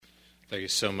Thank you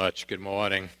so much. Good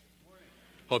morning.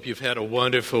 Hope you've had a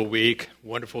wonderful week,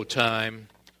 wonderful time,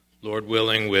 Lord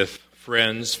willing, with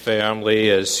friends, family,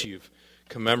 as you've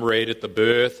commemorated the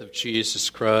birth of Jesus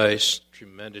Christ.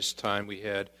 Tremendous time we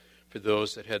had for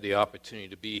those that had the opportunity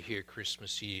to be here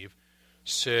Christmas Eve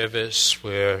service,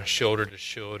 where shoulder to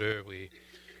shoulder we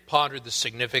pondered the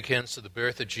significance of the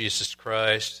birth of Jesus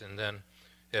Christ, and then,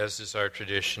 as is our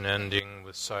tradition, ending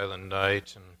with Silent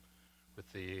Night and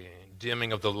with the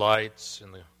dimming of the lights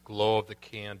and the glow of the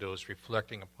candles,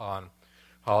 reflecting upon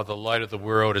how the light of the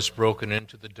world is broken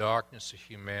into the darkness of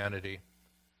humanity,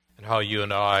 and how you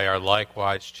and I are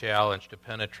likewise challenged to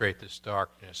penetrate this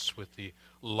darkness with the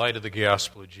light of the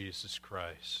gospel of Jesus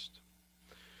Christ.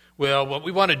 Well, what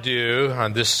we want to do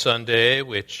on this Sunday,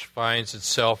 which finds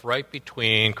itself right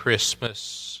between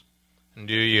Christmas and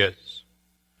New Year's,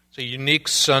 it's a unique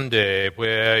Sunday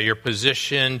where you're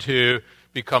positioned to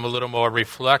become a little more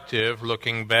reflective,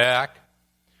 looking back,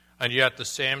 and yet at the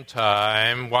same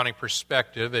time wanting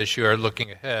perspective as you are looking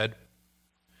ahead,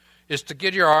 is to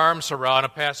get your arms around a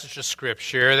passage of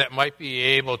Scripture that might be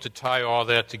able to tie all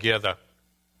that together.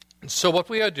 And so what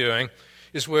we are doing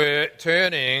is we're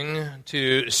turning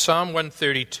to Psalm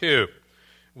 132,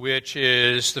 which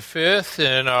is the fifth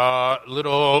in our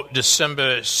little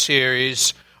December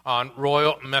series on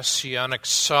Royal Messianic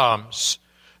Psalms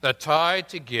that tie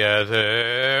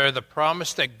together the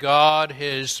promise that God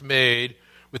has made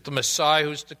with the Messiah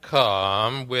who's to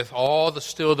come, with all the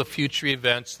future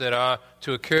events that are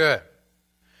to occur.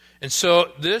 And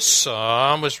so this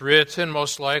psalm was written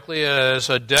most likely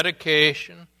as a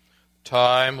dedication,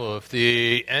 time of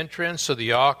the entrance of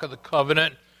the Ark of the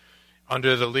Covenant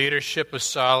under the leadership of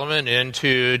Solomon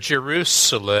into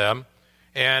Jerusalem,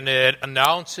 and it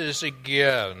announces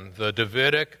again the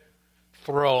Davidic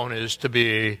throne is to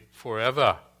be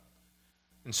forever.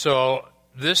 And so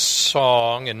this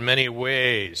song, in many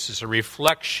ways, is a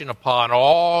reflection upon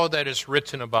all that is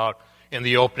written about in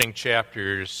the opening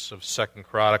chapters of 2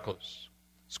 Chronicles.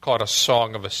 It's called a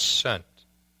Song of Ascent.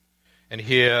 And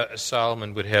here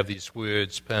Solomon would have these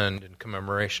words penned in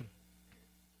commemoration.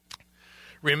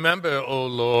 Remember, O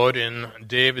Lord, in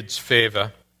David's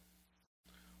favor,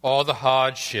 all the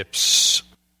hardships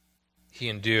he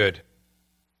endured,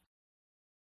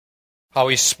 how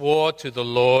he swore to the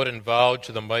Lord and vowed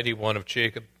to the mighty one of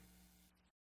Jacob,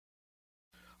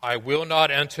 I will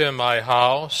not enter my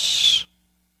house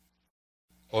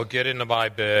or get into my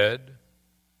bed.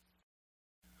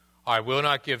 I will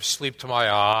not give sleep to my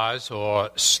eyes or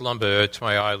slumber to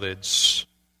my eyelids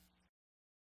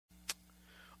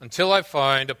until I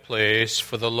find a place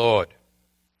for the Lord,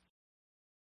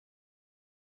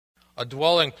 a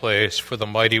dwelling place for the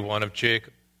mighty one of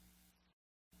Jacob.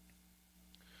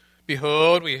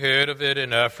 Behold, we heard of it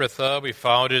in Ephrathah, we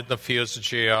found it in the fields of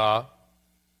Jaar.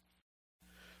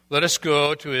 Let us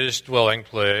go to his dwelling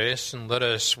place, and let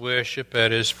us worship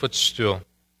at his footstool.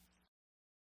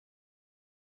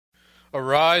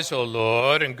 Arise, O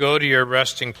Lord, and go to your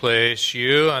resting place,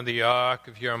 you on the ark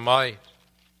of your might.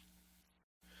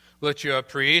 Let your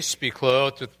priests be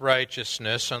clothed with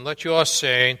righteousness, and let your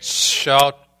saints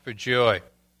shout for joy.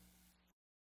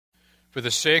 For the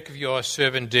sake of your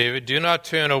servant David, do not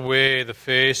turn away the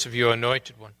face of your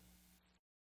anointed one.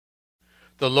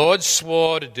 The Lord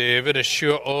swore to David a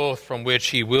sure oath from which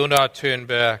he will not turn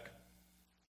back.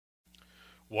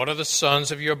 One of the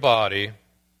sons of your body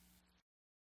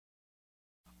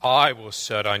I will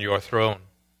set on your throne.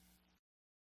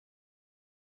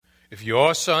 If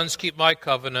your sons keep my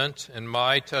covenant and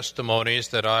my testimonies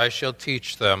that I shall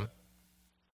teach them,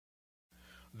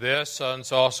 their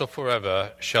sons also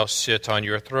forever shall sit on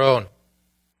your throne.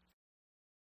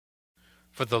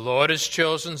 For the Lord has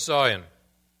chosen Zion.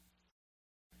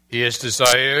 He has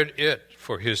desired it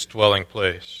for his dwelling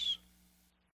place.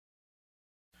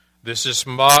 This is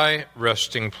my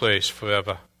resting place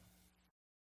forever.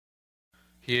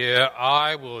 Here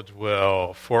I will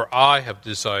dwell, for I have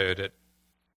desired it.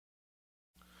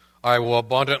 I will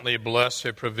abundantly bless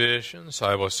her provisions.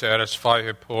 I will satisfy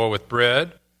her poor with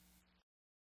bread.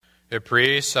 Her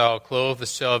priests I'll clothe with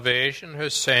salvation. Her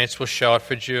saints will shout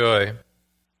for joy.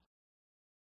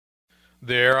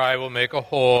 There I will make a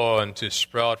horn to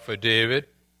sprout for David.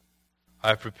 I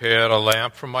have prepared a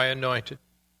lamp for my anointed.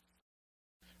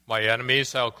 My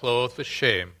enemies I'll clothe with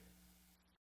shame,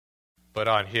 but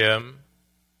on him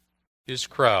his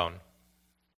crown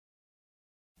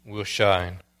will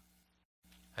shine.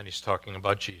 And he's talking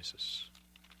about Jesus.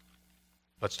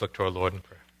 Let's look to our Lord in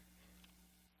prayer.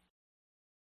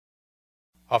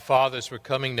 Our fathers, we're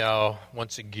coming now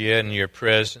once again in your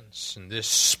presence in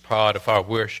this part of our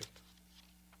worship.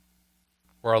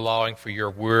 We're allowing for your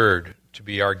word to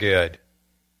be our guide.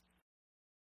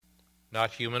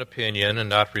 not human opinion and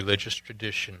not religious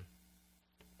tradition,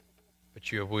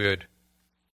 but your word.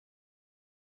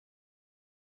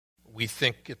 We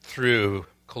think it through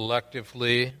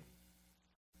collectively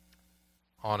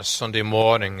on a Sunday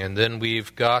morning, and then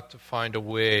we've got to find a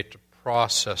way to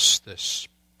process this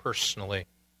personally.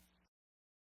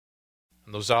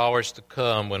 And those hours to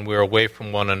come when we're away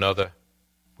from one another,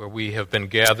 where we have been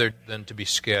gathered then to be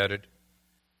scattered,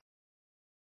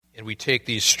 and we take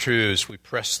these truths, we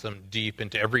press them deep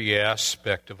into every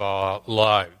aspect of our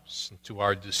lives, into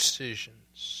our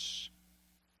decisions,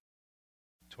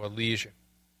 to our leisure,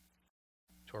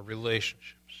 to our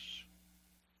relationships,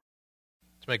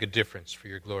 to make a difference for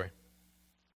your glory.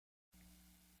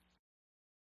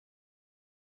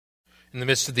 In the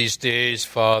midst of these days,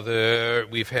 Father,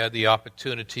 we've had the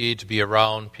opportunity to be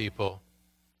around people,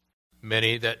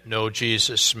 many that know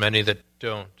Jesus, many that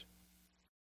don't.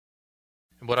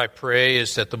 And what I pray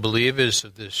is that the believers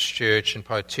of this church in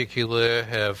particular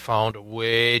have found a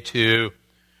way to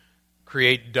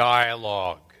create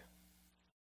dialogue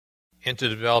and to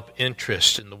develop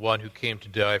interest in the one who came to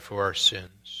die for our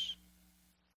sins.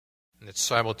 And that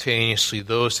simultaneously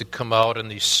those that come out on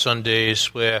these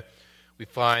Sundays where we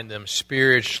find them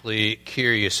spiritually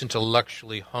curious,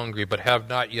 intellectually hungry, but have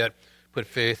not yet put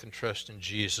faith and trust in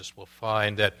Jesus will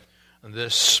find that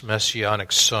this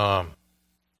messianic psalm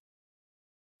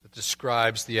that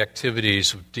describes the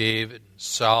activities of David and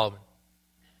Solomon,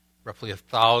 roughly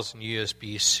 1,000 years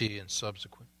BC and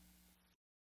subsequent,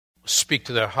 will speak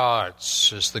to their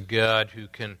hearts as the God who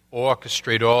can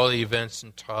orchestrate all the events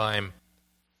in time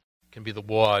can be the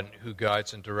one who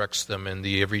guides and directs them in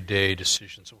the everyday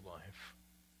decisions of life.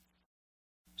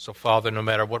 So, Father, no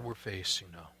matter what we're facing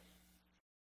now,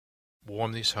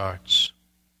 warm these hearts,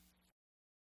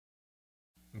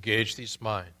 engage these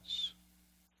minds,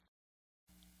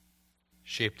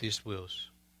 shape these wills.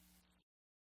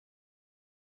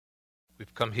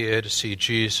 We've come here to see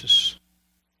Jesus,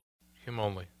 Him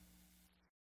only.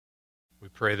 We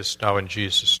pray this now in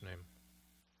Jesus' name.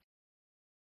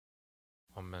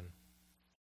 Amen.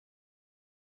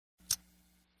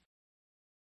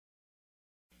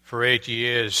 For 8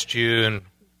 years, June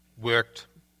worked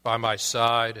by my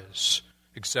side as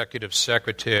executive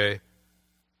secretary at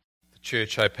the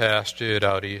church I pastored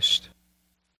out east.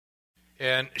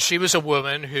 And she was a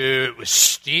woman who was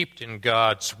steeped in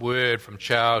God's Word from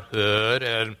childhood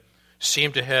and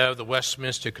seemed to have the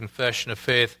Westminster Confession of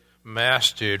Faith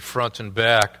mastered front and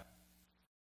back.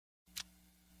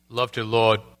 Loved her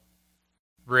Lord,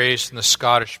 raised in the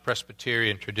Scottish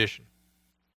Presbyterian tradition.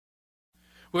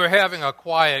 We were having a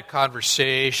quiet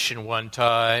conversation one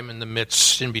time in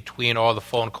between all the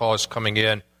phone calls coming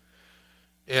in.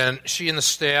 And she and the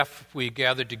staff, we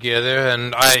gathered together,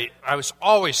 and I was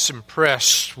always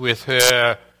impressed with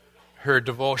her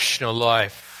devotional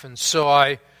life. And so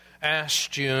I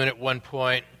asked June at one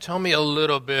point, tell me a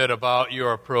little bit about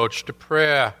your approach to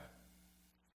prayer.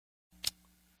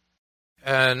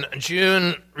 And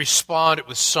June responded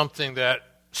with something that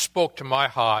spoke to my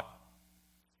heart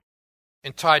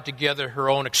and tied together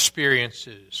her own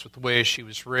experiences with the ways she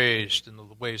was raised and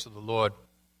the ways of the Lord.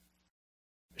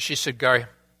 She said, Gary,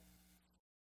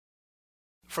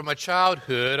 from my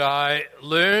childhood, I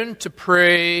learned to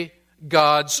pray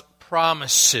God's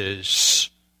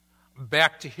promises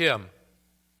back to Him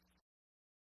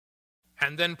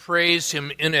and then praise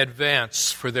Him in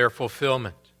advance for their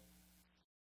fulfillment.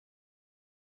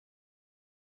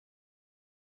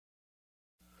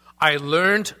 I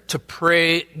learned to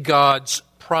pray God's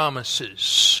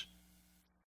promises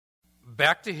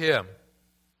back to Him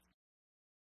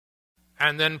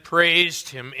and then praised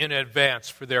Him in advance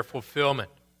for their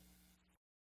fulfillment.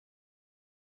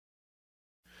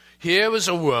 Here was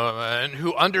a woman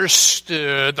who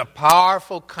understood the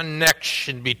powerful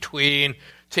connection between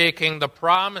taking the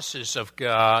promises of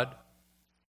God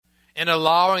and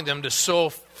allowing them to so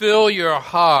fill your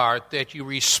heart that you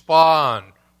respond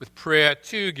with prayer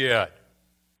to God.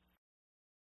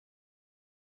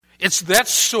 It's that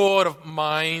sort of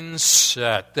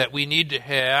mindset that we need to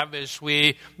have as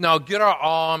we now get our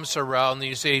arms around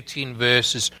these 18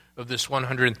 verses of this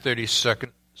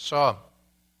 132nd Psalm.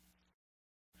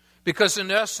 Because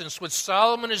in essence, what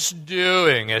Solomon is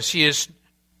doing as he is,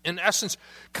 in essence,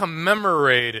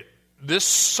 commemorated this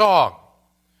song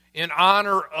in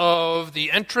honor of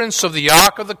the entrance of the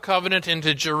Ark of the Covenant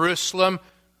into Jerusalem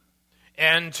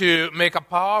and to make a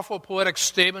powerful poetic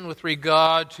statement with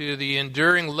regard to the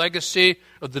enduring legacy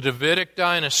of the Davidic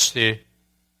dynasty.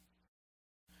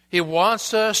 He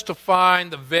wants us to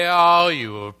find the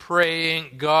value of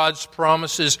praying God's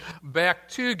promises back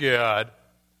to God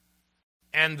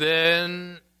and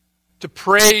then to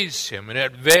praise Him in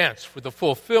advance for the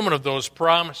fulfillment of those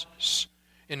promises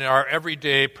in our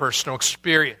everyday personal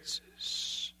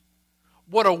experiences.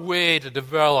 What a way to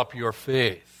develop your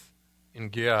faith in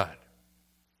God.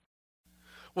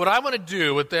 What I want to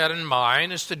do with that in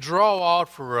mind is to draw out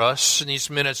for us in these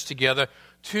minutes together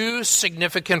two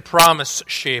significant promise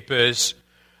shapers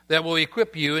that will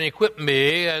equip you and equip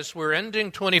me as we're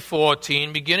ending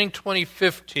 2014, beginning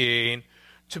 2015,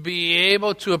 to be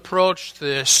able to approach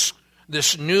this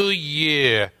new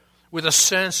year with a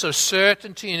sense of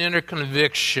certainty and inner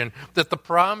conviction that the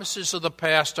promises of the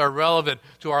past are relevant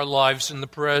to our lives in the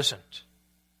present.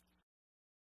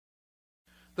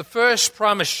 The first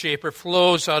promise shaper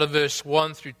flows out of verse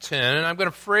 1 through 10, and I'm going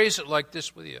to phrase it like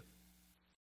this with you.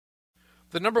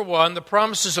 The number one, the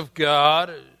promises of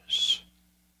God is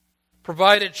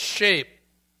provided shape.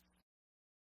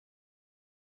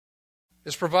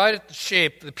 Is provided to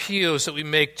shape the appeals that we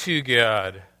make to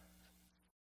God.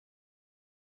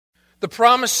 The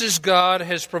promises God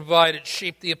has provided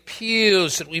shape the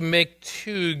appeals that we make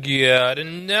to God.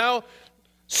 And now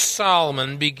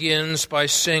Solomon begins by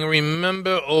saying,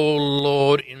 remember, O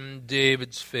Lord, in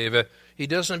David's favor. He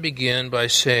doesn't begin by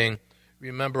saying,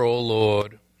 remember, O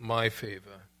Lord, my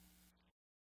favor.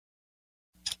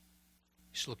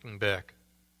 He's looking back.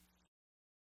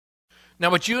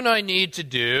 Now, what you and I need to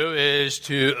do is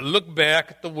to look back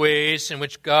at the ways in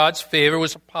which God's favor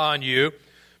was upon you,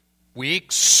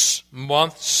 weeks,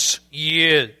 months,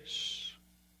 years.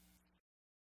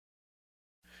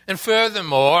 And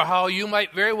furthermore, how you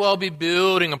might very well be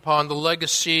building upon the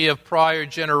legacy of prior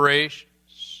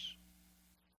generations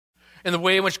and the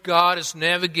way in which God has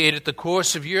navigated the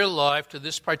course of your life to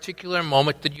this particular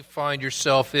moment that you find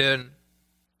yourself in.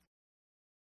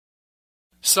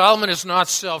 Solomon is not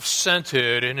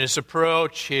self-centered in his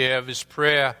approach here of his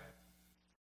prayer.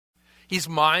 He's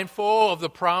mindful of the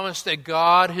promise that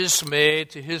God has made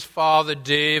to his father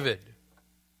David.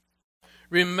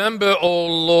 Remember, O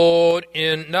Lord,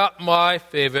 in not my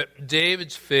favor,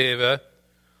 David's favor,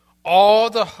 all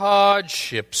the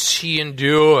hardships he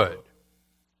endured.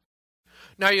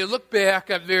 Now you look back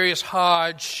at various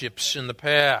hardships in the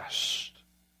past,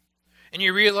 and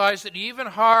you realize that even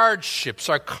hardships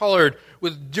are colored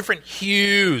with different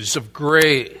hues of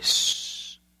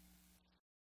grace.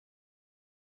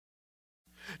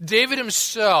 David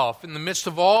himself, in the midst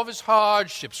of all of his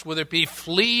hardships, whether it be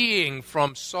fleeing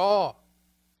from Saul,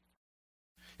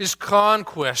 his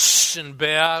conquests in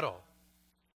battle,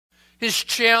 his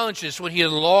challenges when he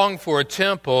had longed for a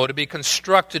temple to be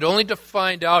constructed, only to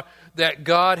find out that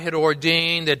God had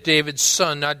ordained that David's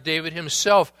son, not David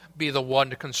himself, be the one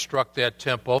to construct that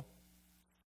temple.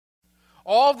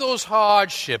 All of those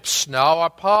hardships now are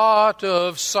part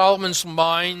of Solomon's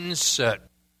mindset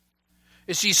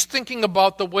as he's thinking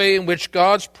about the way in which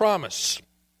God's promise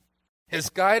has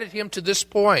guided him to this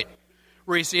point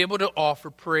where he's able to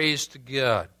offer praise to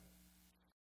God.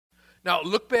 Now,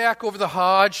 look back over the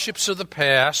hardships of the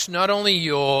past, not only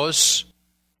yours,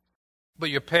 but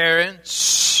your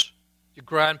parents, your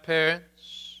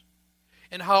grandparents,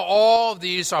 and how all of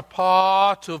these are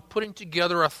part of putting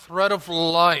together a thread of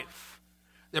life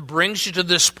that brings you to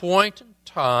this point in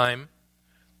time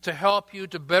to help you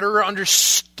to better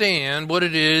understand what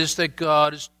it is that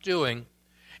God is doing.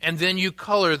 And then you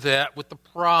color that with the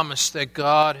promise that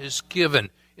God has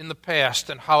given in the past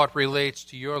and how it relates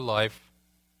to your life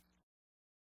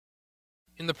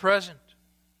in the present.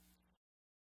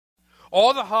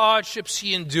 All the hardships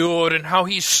he endured and how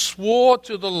he swore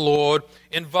to the Lord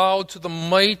and vowed to the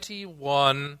mighty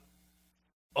one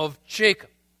of Jacob.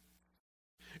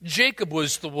 Jacob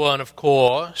was the one, of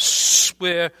course,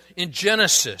 where in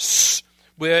Genesis,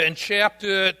 where in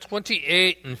chapter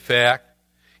 28, in fact,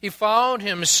 he found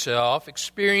himself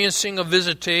experiencing a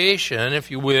visitation, if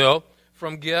you will,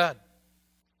 from God.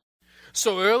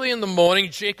 So early in the morning,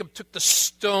 Jacob took the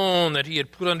stone that he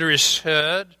had put under his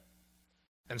head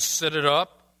and set it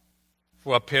up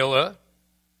for a pillar,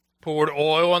 poured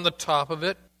oil on the top of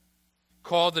it,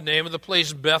 called the name of the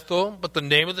place Bethel, but the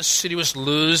name of the city was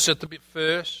Luz at the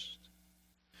first.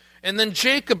 And then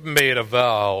Jacob made a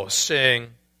vow, saying,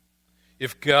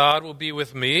 if God will be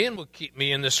with me and will keep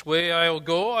me in this way, I will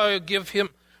go, I will give him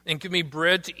and give me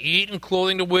bread to eat and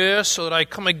clothing to wear, so that I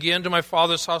come again to my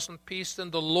father's house in peace,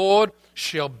 then the Lord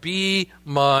shall be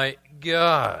my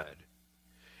God.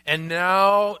 And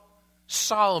now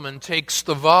Solomon takes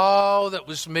the vow that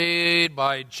was made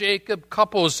by Jacob,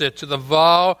 couples it to the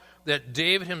vow that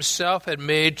David himself had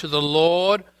made to the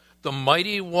Lord, the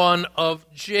mighty one of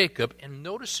Jacob. And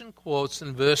notice in quotes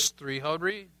in verse 3 how it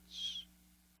reads.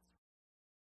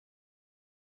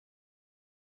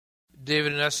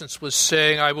 David, in essence, was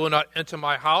saying, I will not enter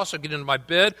my house or get into my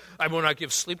bed. I will not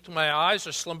give sleep to my eyes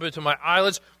or slumber to my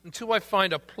eyelids until I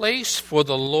find a place for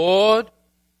the Lord,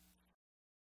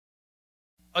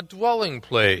 a dwelling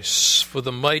place for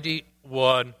the mighty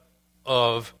one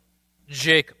of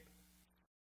Jacob.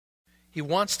 He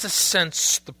wants to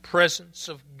sense the presence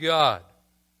of God.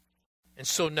 And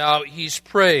so now he's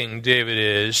praying, David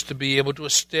is, to be able to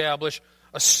establish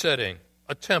a setting,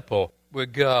 a temple where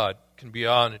God can be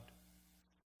honored.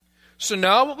 So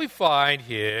now what we find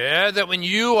here, that when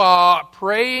you are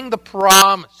praying the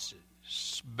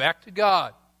promises back to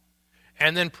God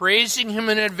and then praising Him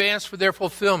in advance for their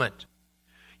fulfillment,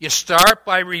 you start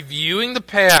by reviewing the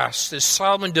past, as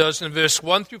Solomon does in verse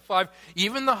 1 through 5,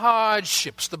 even the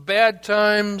hardships, the bad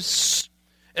times,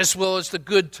 as well as the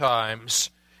good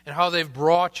times, and how they've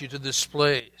brought you to this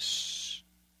place.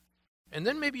 And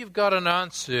then maybe you've got an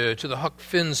answer to the Huck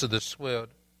Finns of this world,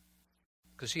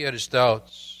 because he had his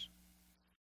doubts.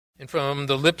 And from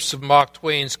the lips of Mark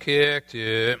Twain's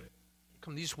character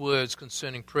come these words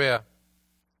concerning prayer.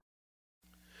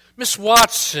 Miss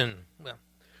Watson, well,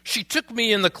 she took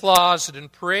me in the closet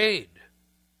and prayed.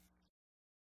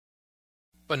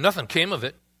 But nothing came of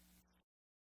it.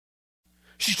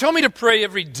 She told me to pray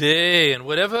every day, and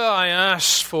whatever I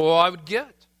asked for, I would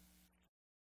get.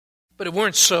 But it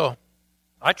weren't so.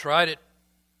 I tried it.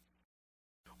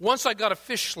 Once I got a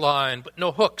fish line, but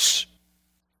no hooks.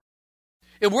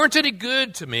 It weren't any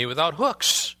good to me without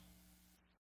hooks.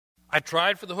 I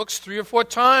tried for the hooks 3 or 4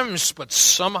 times, but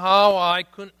somehow I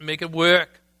couldn't make it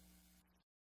work.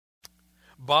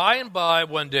 By and by,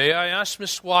 one day, I asked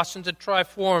Miss Watson to try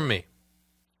for me,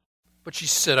 but she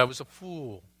said I was a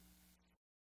fool.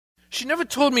 She never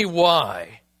told me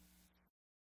why,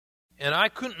 and I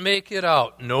couldn't make it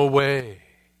out. No way.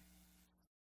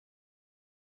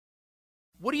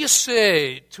 What do you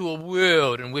say to a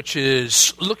world in which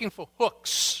is looking for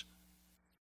hooks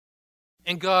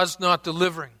and God's not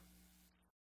delivering?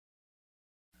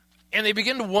 And they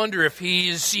begin to wonder if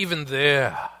He's even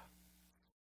there.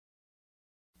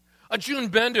 A June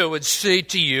Bender would say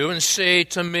to you and say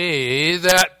to me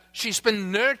that she's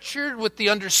been nurtured with the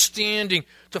understanding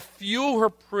to fuel her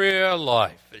prayer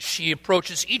life as she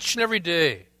approaches each and every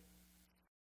day.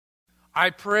 I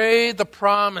pray the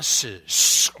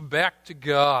promises back to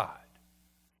God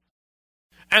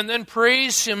and then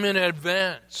praise Him in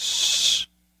advance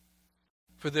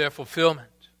for their fulfillment.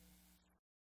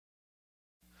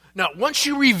 Now, once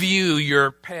you review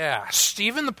your past,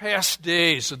 even the past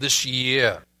days of this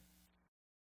year,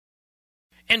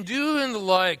 and do in the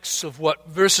likes of what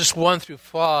verses 1 through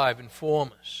 5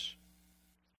 inform us,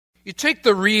 you take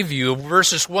the review of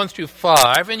verses 1 through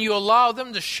 5 and you allow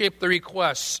them to shape the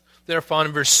requests that are found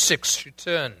in verse 6 through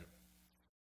 10.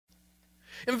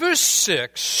 In verse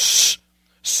 6,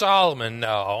 Solomon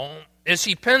now, as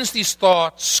he pens these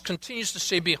thoughts, continues to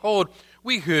say, Behold,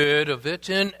 we heard of it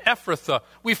in Ephrathah.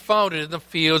 We found it in the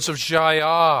fields of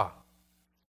Jair.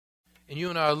 And you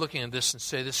and I are looking at this and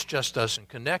say, this just doesn't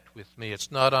connect with me.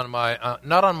 It's not on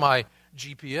my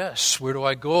GPS. Where do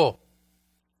I go?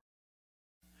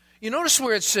 You notice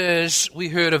where it says, we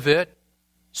heard of it.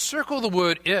 Circle the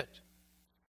word it.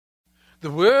 The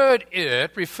word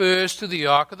it refers to the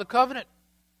Ark of the Covenant.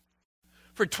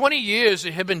 For 20 years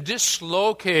it had been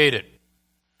dislocated.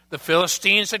 The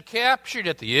Philistines had captured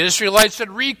it. The Israelites had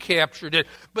recaptured it.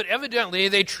 But evidently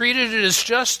they treated it as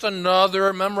just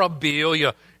another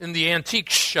memorabilia in the antique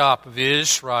shop of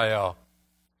Israel.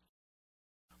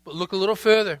 But look a little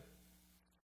further.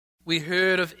 We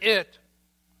heard of it.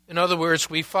 In other words,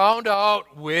 we found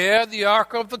out where the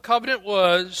Ark of the Covenant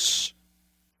was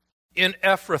in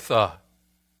Ephrathah.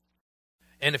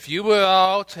 And if you were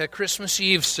out at Christmas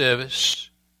Eve service,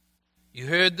 you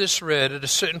heard this read at a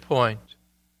certain point.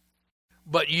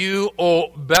 But you, O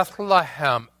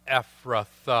Bethlehem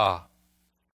Ephrathah.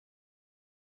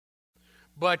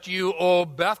 But you, O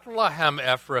Bethlehem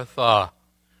Ephrathah,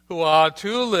 who are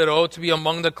too little to be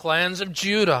among the clans of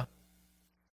Judah.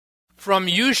 From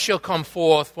you shall come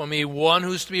forth for me one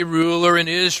who's to be ruler in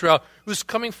Israel, whose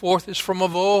coming forth is from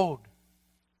of old.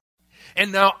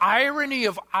 And now, irony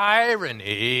of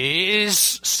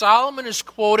ironies, Solomon is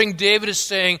quoting David as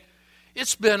saying,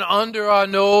 it's been under our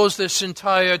nose this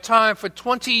entire time. For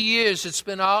 20 years, it's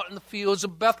been out in the fields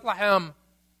of Bethlehem.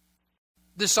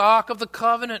 This Ark of the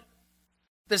Covenant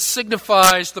that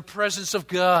signifies the presence of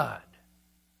God.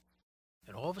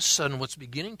 And all of a sudden, what's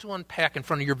beginning to unpack in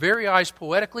front of your very eyes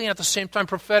poetically and at the same time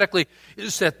prophetically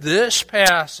is that this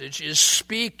passage is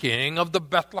speaking of the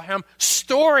Bethlehem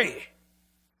story.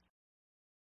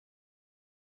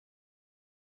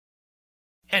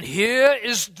 And here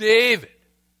is David.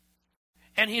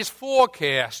 And he's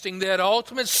forecasting that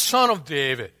ultimate son of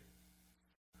David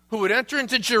who would enter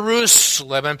into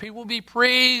Jerusalem, and people would be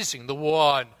praising the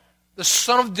one, the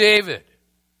son of David.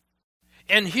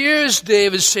 And here's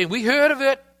David saying, we heard of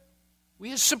it. We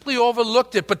had simply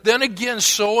overlooked it. But then again,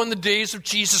 so in the days of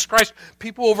Jesus Christ,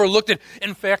 people overlooked it.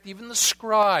 In fact, even the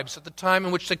scribes at the time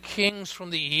in which the kings from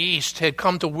the east had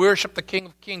come to worship the King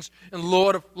of Kings and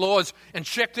Lord of Lords and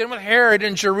checked in with Herod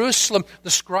in Jerusalem, the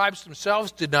scribes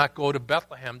themselves did not go to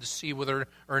Bethlehem to see whether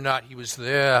or not he was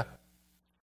there.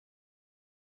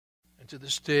 And to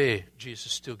this day,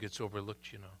 Jesus still gets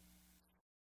overlooked, you know.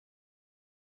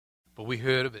 But we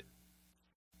heard of it.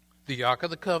 The Ark of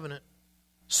the Covenant,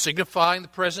 signifying the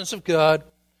presence of God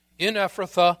in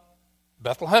Ephrathah,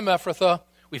 Bethlehem Ephrathah.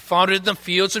 We found it in the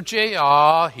fields of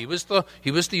Jair. He was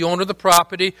the owner of the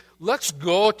property. Let's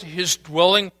go to his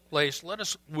dwelling place. Let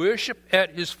us worship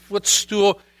at his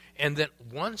footstool. And then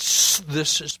once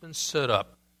this has been set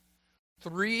up,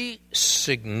 3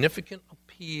 significant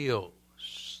appeals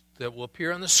that will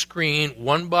appear on the screen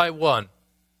one by one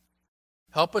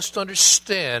help us to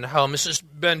understand how Mrs.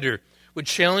 Bender would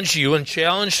challenge you and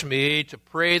challenge me to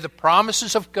pray the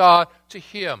promises of God to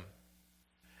him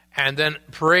and then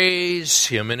praise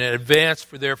him in advance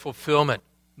for their fulfillment.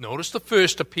 Notice the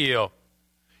first appeal.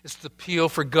 It's the appeal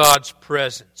for God's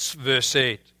presence. Verse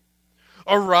 8.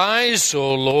 Arise,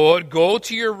 O Lord, go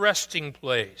to your resting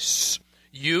place,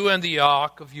 you and the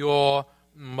ark of your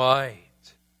might.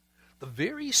 The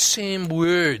very same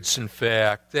words, in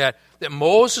fact, that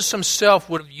Moses himself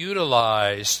would have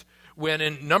utilized when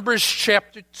in Numbers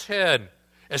chapter 10,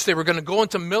 as they were going to go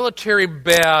into military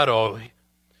battle,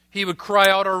 he would cry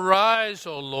out, Arise,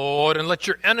 O Lord, and let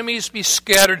your enemies be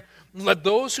scattered, and let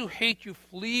those who hate you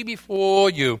flee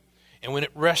before you. And when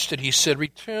it rested, he said,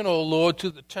 Return, O Lord, to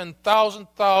the 10,000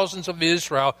 thousands of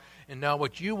Israel. And now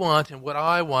what you want and what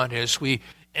I want is we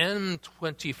end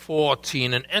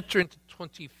 2014 and enter into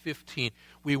 2015.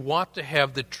 We want to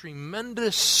have the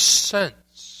tremendous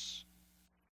sense,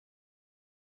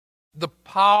 the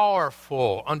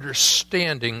powerful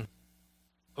understanding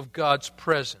of God's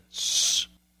presence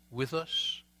with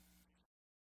us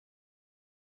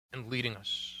and leading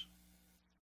us.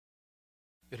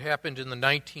 It happened in the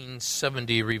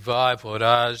 1970 revival at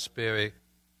Asbury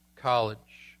College.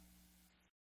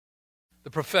 The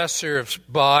professor of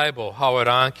Bible, Howard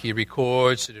Anke,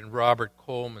 records it in Robert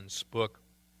Coleman's book,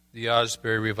 The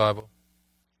Asbury Revival.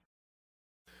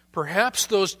 Perhaps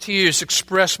those tears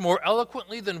express more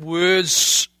eloquently than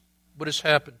words what has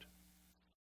happened.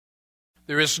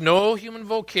 There is no human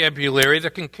vocabulary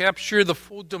that can capture the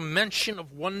full dimension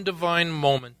of one divine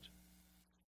moment.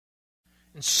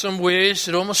 In some ways,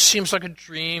 it almost seems like a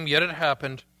dream, yet it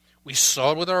happened. We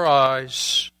saw it with our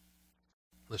eyes.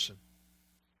 Listen.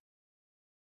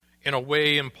 In a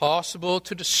way impossible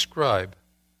to describe,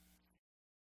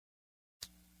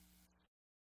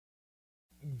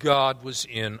 God was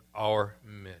in our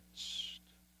midst.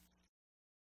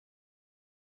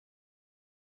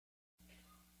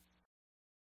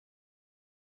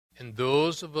 And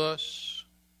those of us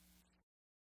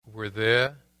who were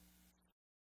there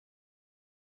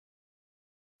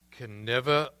can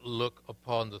never look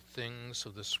upon the things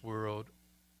of this world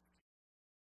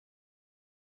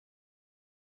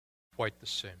quite the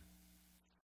same.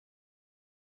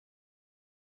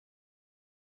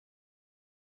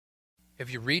 Have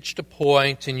you reached a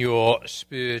point in your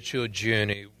spiritual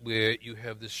journey where you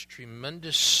have this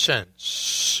tremendous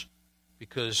sense,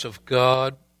 because of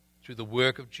God, through the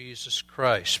work of Jesus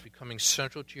Christ becoming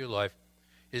central to your life,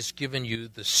 has given you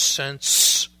the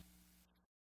sense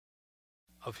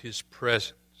of His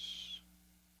presence?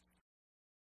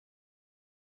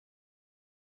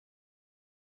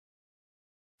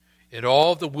 In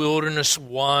all the wilderness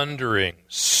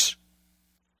wanderings,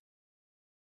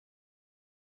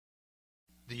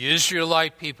 the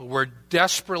Israelite people were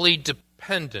desperately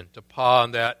dependent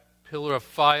upon that pillar of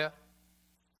fire,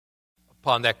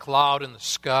 upon that cloud in the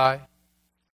sky,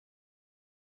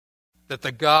 that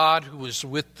the God who was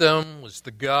with them was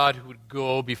the God who would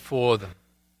go before them.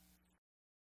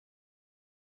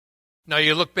 Now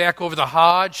you look back over the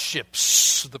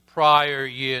hardships of the prior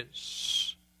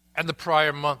years and the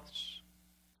prior months,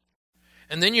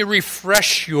 and then you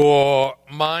refresh your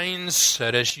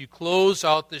mindset as you close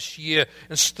out this year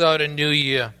and start a new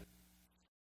year.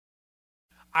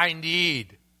 I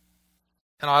need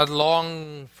and I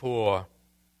long for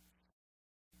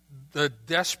the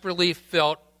desperately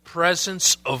felt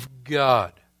presence of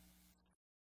God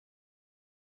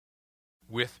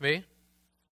with me,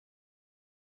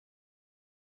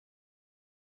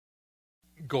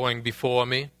 going before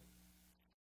me,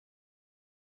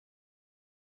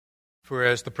 For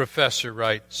as the professor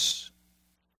writes,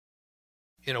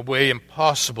 in a way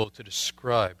impossible to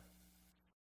describe,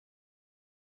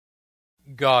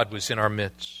 God was in our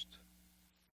midst.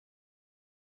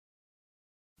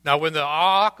 Now, when the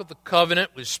Ark of the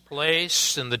Covenant was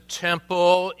placed in the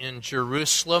temple in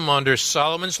Jerusalem under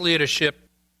Solomon's leadership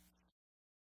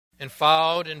and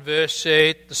found in verse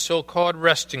 8 the so-called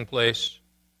resting place,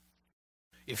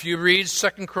 if you read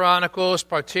 2 Chronicles,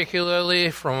 particularly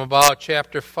from about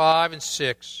chapter 5 and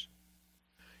 6,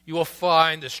 you will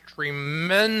find this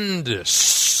tremendous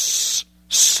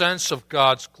sense of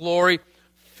God's glory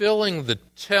filling the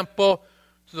temple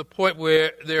to the point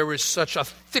where there was such a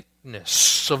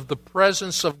thickness of the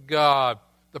presence of God,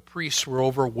 the priests were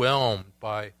overwhelmed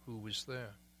by who was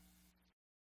there.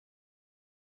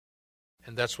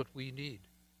 And that's what we need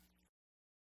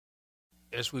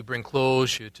as we bring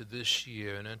closure to this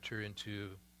year and enter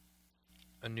into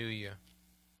a new year.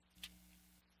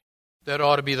 That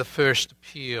ought to be the first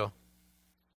appeal.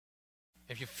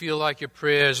 If you feel like your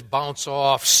prayers bounce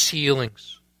off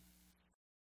ceilings,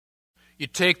 you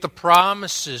take the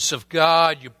promises of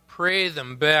God, you pray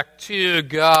them back to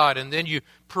God, and then you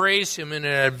praise Him in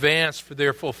advance for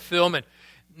their fulfillment.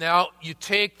 Now you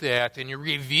take that and you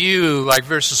review, like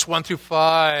verses 1 through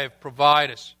 5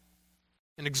 provide us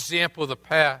an example of the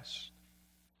past,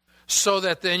 so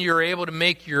that then you're able to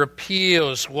make your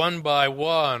appeals one by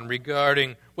one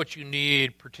regarding what you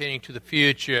need pertaining to the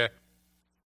future.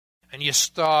 And you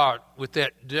start with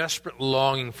that desperate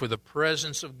longing for the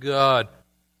presence of God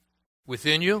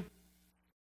within you,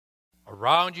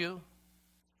 around you,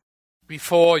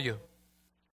 before you,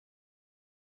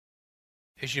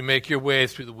 as you make your way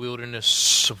through the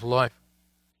wilderness of life.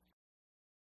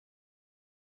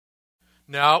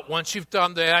 Now, once you've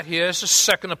done that, here's a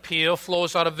second appeal,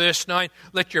 flows out of verse 9.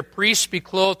 Let your priests be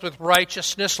clothed with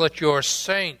righteousness. Let your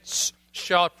saints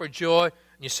shout for joy.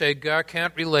 And you say, God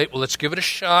can't relate. Well, let's give it a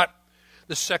shot.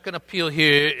 The second appeal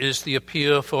here is the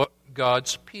appeal for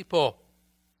God's people.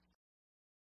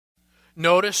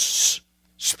 Notice,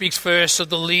 speaks first of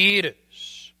the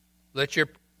leaders. Let your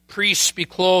priests be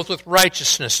clothed with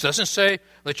righteousness. Doesn't say,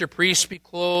 let your priests be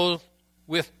clothed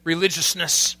with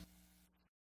religiousness.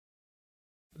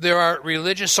 There are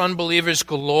religious unbelievers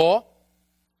galore.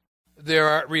 There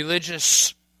are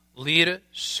religious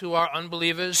leaders who are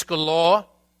unbelievers galore.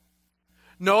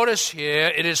 Notice here,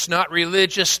 it is not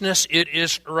religiousness, it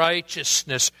is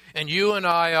righteousness. And you and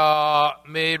I are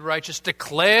made righteous,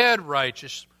 declared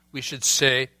righteous, we should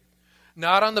say,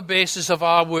 not on the basis of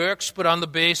our works, but on the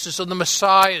basis of the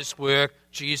Messiah's work,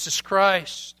 Jesus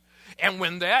Christ. And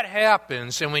when that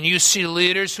happens, and when you see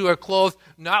leaders who are clothed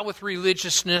not with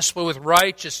religiousness, but with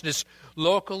righteousness,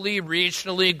 locally,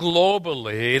 regionally,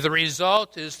 globally, the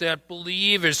result is that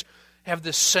believers have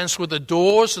this sense where the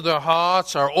doors of their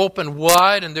hearts are open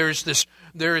wide, and there is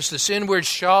this inward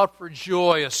shout for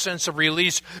joy, a sense of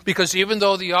release, because even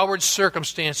though the outward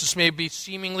circumstances may be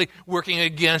seemingly working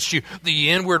against you, the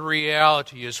inward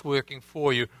reality is working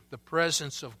for you. The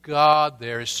presence of God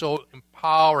there is so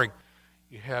empowering.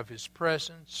 You have His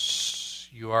presence,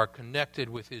 you are connected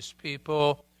with His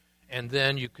people, and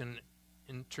then you can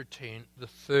entertain the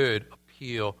third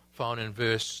appeal found in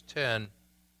verse 10.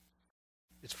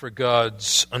 It's for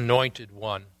God's anointed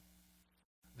one.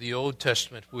 The Old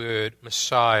Testament word,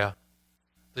 Messiah.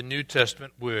 The New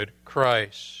Testament word,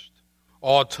 Christ.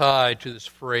 All tied to this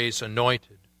phrase,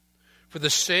 anointed. For the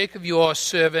sake of your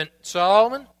servant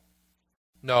Solomon?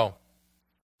 No.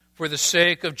 For the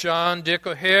sake of John, Dick,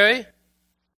 or Harry?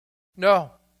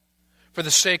 No. For the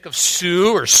sake of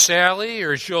Sue or Sally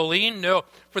or Jolene? No.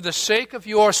 For the sake of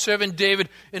your servant David.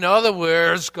 In other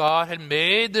words, God had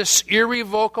made this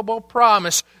irrevocable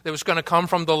promise that was going to come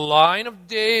from the line of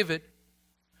David.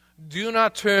 Do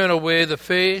not turn away the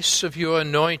face of your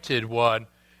anointed one.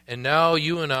 And now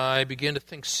you and I begin to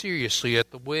think seriously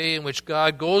at the way in which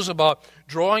God goes about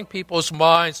drawing people's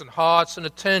minds and hearts and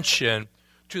attention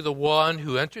to the one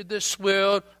who entered this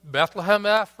world, Bethlehem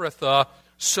Ephrathah,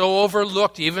 so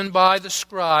overlooked even by the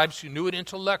scribes who knew it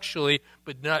intellectually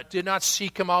but did not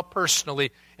seek Him out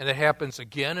personally. And it happens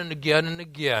again and again and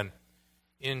again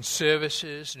in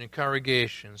services and in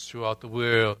congregations throughout the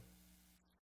world.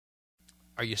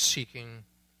 Are you seeking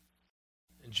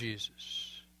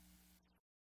Jesus?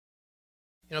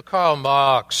 You know, Karl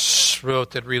Marx wrote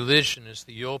that religion is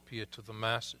the opiate of the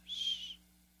masses.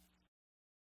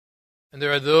 And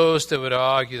there are those that would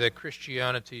argue that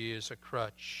Christianity is a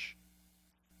crutch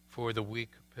for the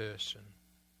weak person,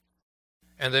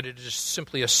 and that it is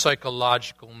simply a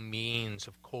psychological means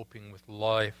of coping with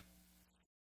life.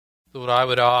 Though I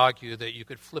would argue that you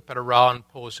could flip it around and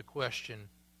pose a question.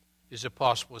 Is it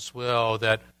possible as well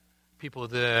that people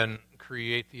then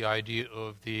create the idea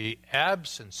of the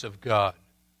absence of God,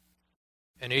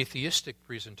 an atheistic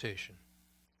presentation,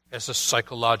 as a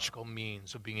psychological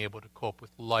means of being able to cope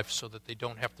with life so that they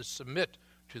don't have to submit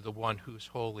to the one who's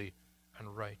holy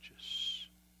and righteous.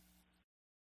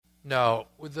 Now,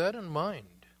 with that in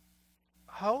mind,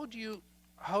 how do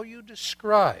you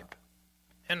describe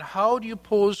and how do you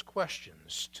pose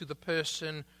questions to the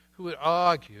person who would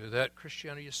argue that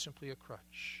Christianity is simply a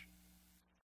crutch?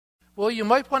 Well, you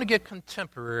might want to get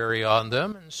contemporary on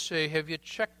them and say, have you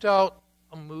checked out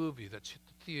a movie that's hit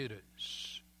the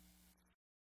theaters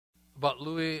about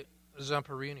Louis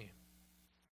Zamperini?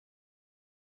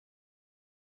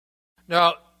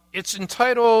 Now, it's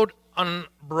entitled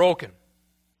Unbroken.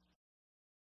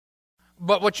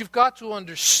 But what you've got to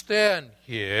understand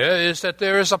here is that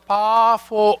there is a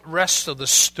powerful rest of the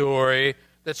story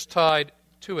that's tied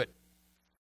to it.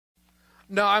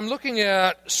 Now, I'm looking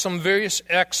at some various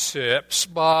excerpts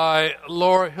by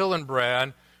Laura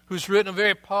Hillenbrand, who's written a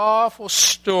very powerful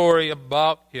story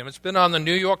about him. It's been on the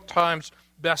New York Times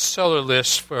bestseller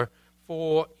list for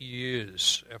 4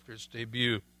 years after its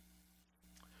debut.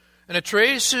 And it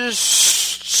traces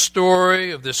the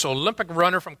story of this Olympic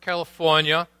runner from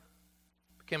California,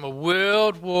 became a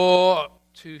World War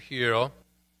II hero.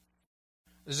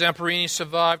 Zamperini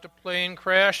survived a plane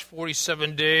crash,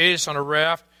 47 days on a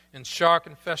raft in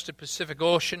shark-infested Pacific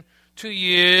Ocean, 2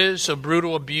 years of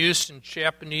brutal abuse in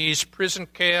Japanese prison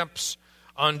camps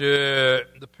under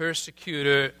the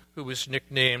persecutor who was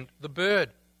nicknamed the Bird.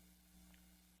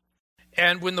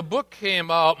 And when the book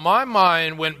came out, my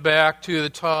mind went back to the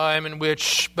time in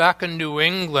which, back in New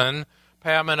England,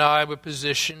 Pam and I were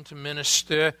positioned to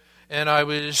minister, and I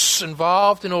was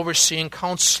involved in overseeing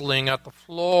counseling on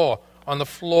the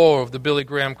floor of the Billy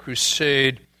Graham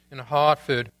Crusade in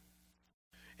Hartford.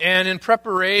 And in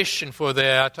preparation for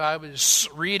that, I was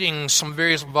reading some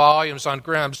various volumes on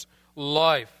Graham's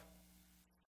life.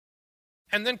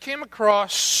 And then came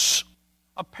across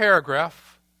a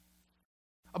paragraph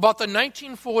about the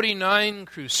 1949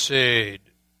 crusade,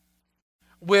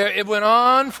 where it went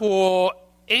on for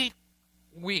 8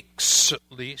 weeks at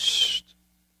least,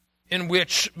 in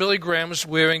which Billy Graham was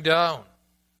wearing down.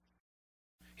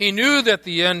 He knew that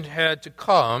the end had to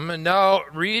come, and now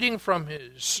reading from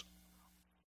his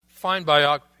fine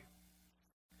biography,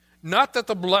 not that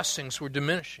the blessings were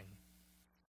diminishing.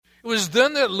 It was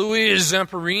then that Louis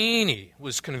Zamperini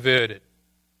was converted.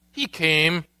 He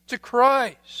came to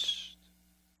Christ.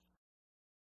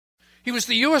 He was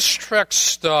the U.S. track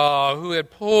star who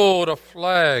had pulled a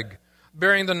flag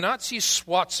bearing the Nazi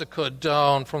swastika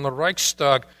down from the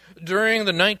Reichstag during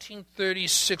the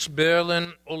 1936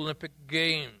 Berlin Olympic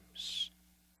Games.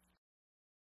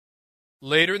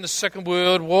 Later in the Second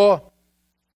World War,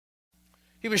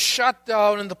 he was shot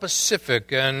down in the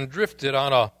Pacific and drifted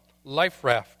on a life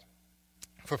raft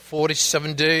for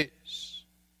 47 days.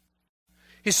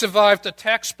 He survived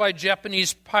attacks by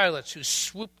Japanese pilots who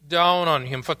swooped down on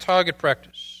him for target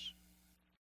practice.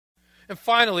 And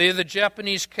finally, the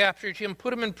Japanese captured him,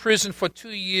 put him in prison for 2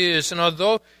 years, and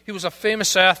although he was a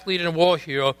famous athlete and a war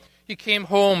hero, he came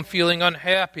home feeling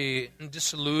unhappy and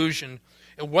disillusioned.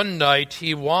 And one night,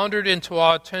 he wandered into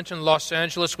our tent in Los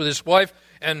Angeles with his wife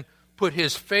and put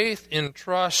his faith and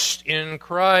trust in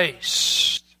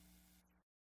Christ.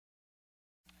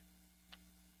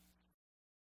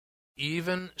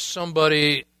 Even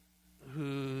somebody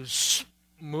whose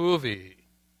movie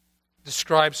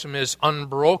describes him as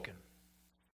unbroken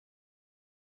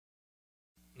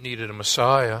needed a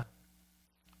Messiah,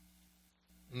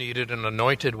 needed an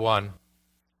anointed one,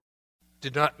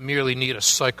 did not merely need a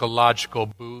psychological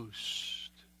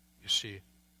boost, you see,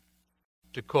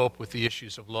 to cope with the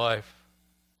issues of life.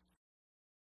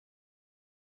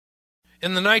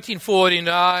 In the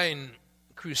 1949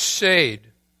 crusade,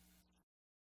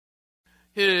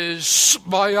 his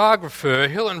biographer,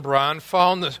 Hillenbrand,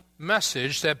 found the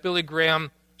message that Billy Graham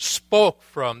spoke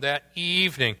from that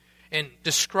evening and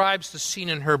describes the scene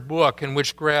in her book in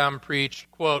which Graham preached,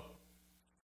 quote,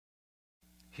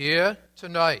 "Here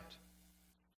tonight,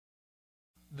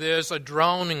 there's a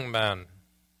drowning man,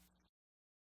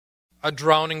 a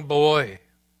drowning boy,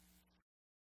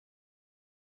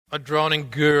 a drowning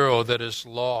girl that is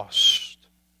lost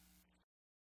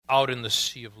out in the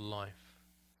sea of life."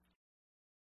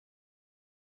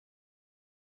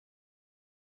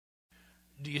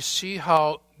 Do you see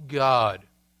how God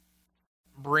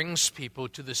brings people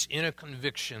to this inner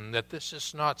conviction that this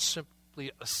is not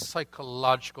simply a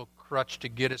psychological crutch to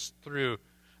get us through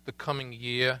the coming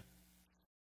year,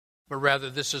 but rather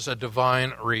this is a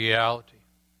divine reality?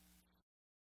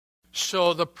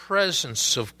 So the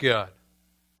presence of God,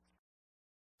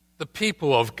 the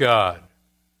people of God,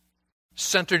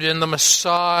 centered in the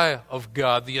Messiah of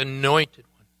God, the Anointed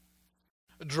One.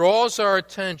 It draws our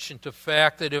attention to the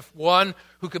fact that if one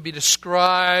who could be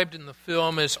described in the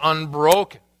film as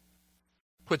unbroken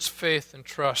puts faith and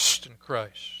trust in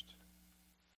Christ,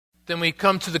 then we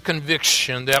come to the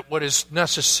conviction that what is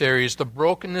necessary is the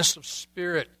brokenness of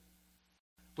spirit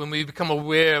when we become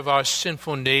aware of our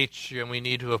sinful nature and we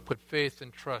need to have put faith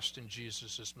and trust in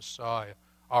Jesus as Messiah,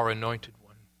 our Anointed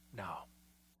One. Now,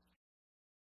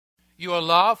 you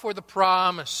allow for the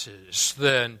promises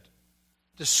then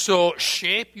to so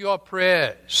shape your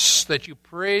prayers that you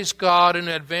praise God in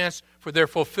advance for their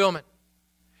fulfillment.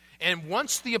 And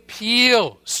once the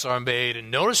appeals are made, and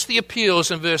notice the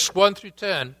appeals in verse 1 through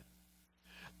 10,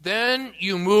 then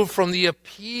you move from the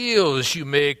appeals you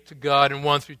make to God in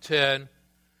 1 through 10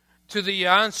 to the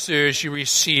answers you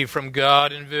receive from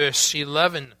God in verse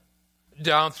 11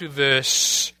 down through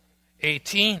verse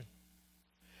 18.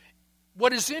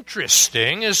 What is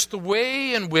interesting is the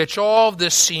way in which all of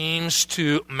this seems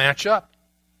to match up.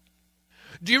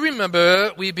 Do you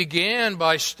remember we began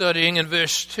by studying in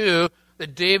verse 2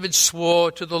 that David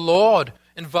swore to the Lord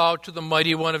and vowed to the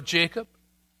Mighty One of Jacob?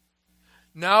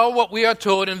 Now what we are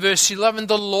told in verse 11,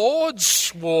 the Lord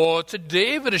swore to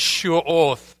David a sure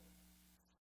oath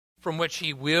from which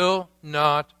he will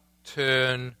not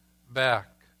turn back.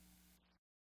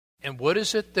 And what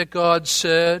is it that God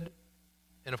said?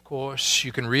 And of course,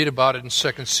 you can read about it in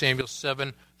 2 Samuel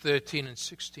 7, 13 and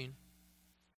 16.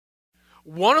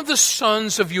 One of the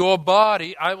sons of your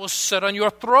body I will set on your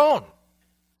throne.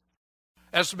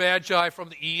 As Magi from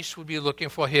the east would be looking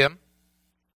for him,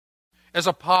 as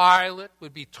a pilot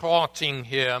would be taunting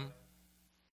him.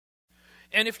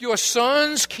 And if your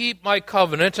sons keep my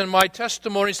covenant and my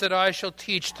testimonies that I shall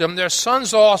teach them, their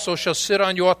sons also shall sit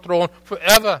on your throne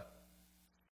forever.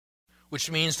 Which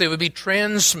means they would be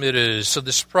transmitters of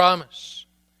this promise,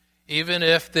 even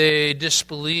if they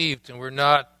disbelieved and were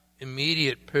not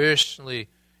immediate personally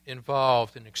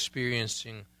involved in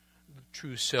experiencing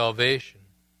true salvation.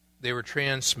 They were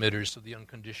transmitters of the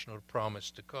unconditional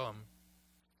promise to come.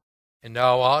 And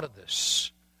now out of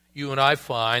this, you and I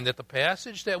find that the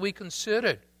passage that we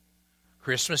considered,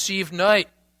 Christmas Eve night,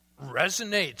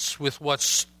 resonates with what's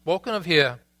spoken of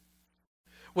here.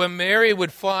 When Mary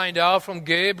would find out from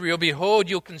Gabriel, behold,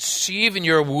 you'll conceive in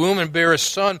your womb and bear a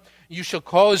son. You shall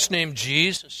call his name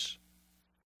Jesus.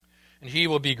 And he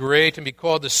will be great and be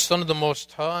called the Son of the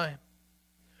Most High.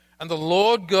 And the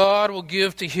Lord God will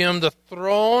give to him the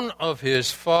throne of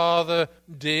his father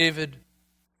David.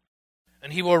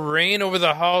 And he will reign over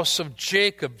the house of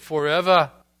Jacob forever.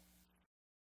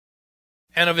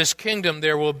 And of his kingdom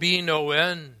there will be no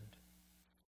end.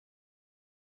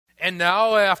 And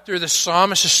now after the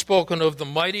psalmist has spoken of the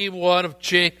Mighty One of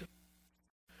Jacob,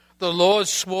 the Lord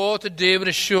swore to David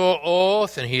a sure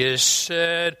oath, and he has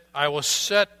said, I will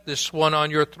set this one on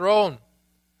your throne.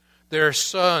 Their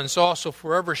sons also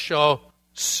forever shall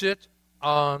sit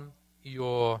on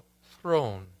your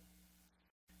throne.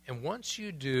 And once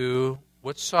you do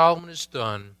what Solomon has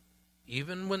done,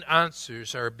 even when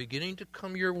answers are beginning to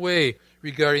come your way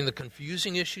regarding the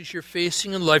confusing issues you're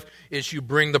facing in life, as you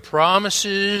bring the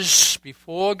promises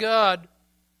before God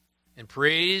and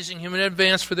praising him in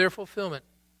advance for their fulfillment,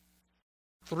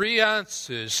 three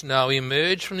answers now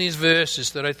emerge from these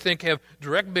verses that I think have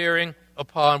direct bearing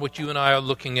upon what you and I are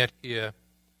looking at here.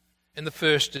 And the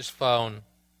first is found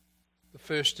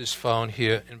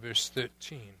here in verse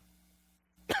 13.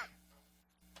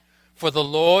 For the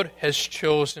Lord has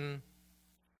chosen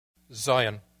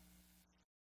Zion.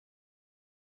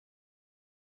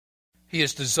 He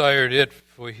has desired it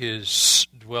for his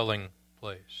dwelling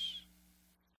place.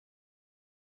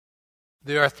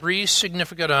 There are three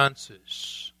significant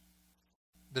answers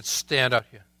that stand out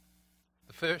here.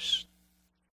 The first,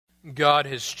 God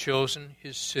has chosen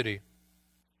his city.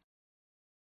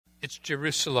 It's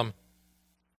Jerusalem.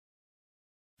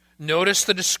 Notice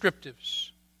the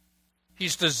descriptives.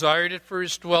 He's desired it for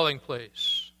his dwelling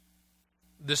place.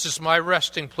 This is my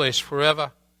resting place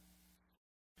forever.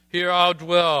 Here I'll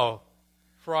dwell,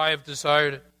 for I have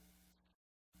desired it.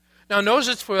 Now notice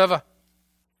it's forever.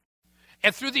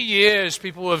 And through the years,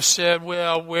 people have said,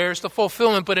 well, where's the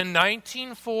fulfillment? But in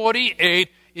 1948,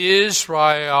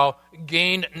 Israel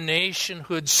gained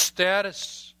nationhood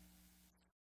status.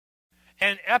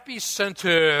 An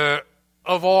epicenter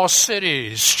of all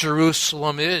cities,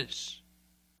 Jerusalem is.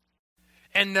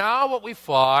 And now what we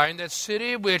find, that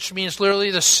city, which means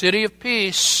literally the city of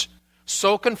peace,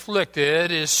 so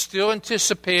conflicted, is still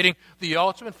anticipating the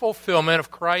ultimate fulfillment of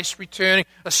Christ returning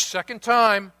a second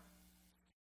time,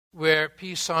 where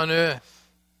peace on earth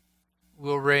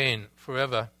will reign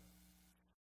forever.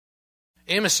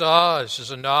 Amos Oz is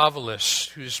a novelist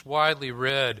who's widely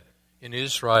read in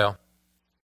Israel.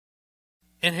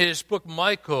 In his book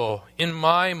Michael, in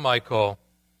my Michael,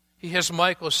 he has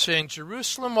Michael saying,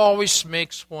 Jerusalem always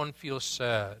makes one feel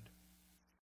sad.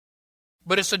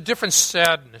 But it's a different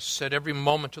sadness at every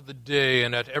moment of the day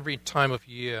and at every time of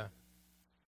year.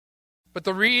 But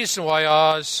the reason why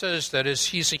Oz says that is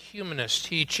he's a humanist.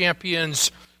 He champions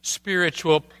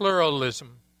spiritual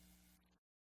pluralism.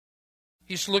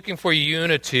 He's looking for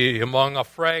unity among a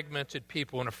fragmented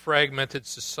people in a fragmented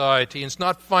society. He's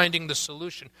not finding the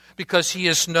solution because he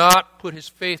has not put his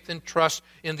faith and trust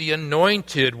in the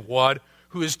Anointed One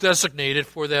who is designated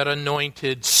for that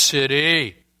anointed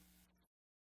city.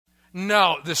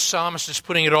 Now, the psalmist is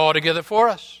putting it all together for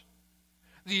us.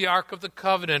 The Ark of the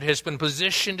Covenant has been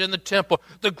positioned in the temple.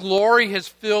 The glory has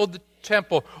filled the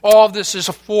temple. All of this is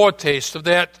a foretaste of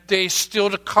that day still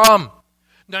to come.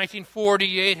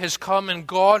 1948 has come and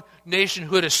gone.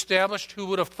 Nationhood established. Who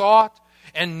would have thought?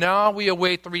 And now we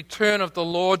await the return of the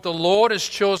Lord. The Lord has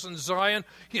chosen Zion.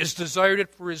 He has desired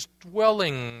it for his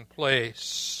dwelling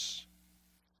place.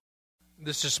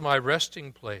 This is my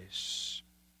resting place,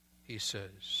 he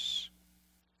says,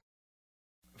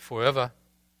 forever.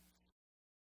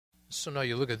 So now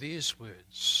you look at these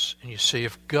words and you say,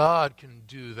 if God can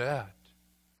do that,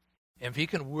 and if he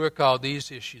can work out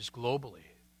these issues globally,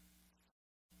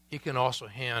 he can also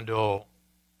handle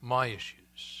my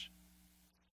issues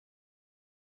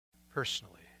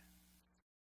personally.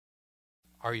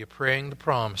 Are you praying the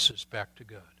promises back to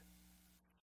God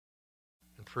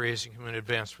and praising him in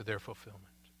advance for their fulfillment?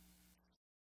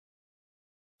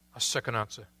 A second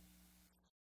answer.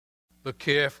 Look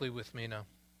carefully with me now.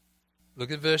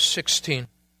 Look at verse 16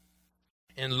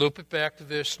 and loop it back to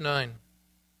verse 9.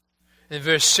 In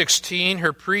verse 16,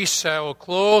 her priests I will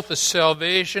clothe with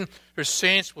salvation. Her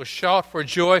saints will shout for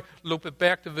joy. Loop it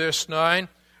back to verse 9,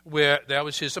 where that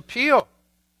was his appeal.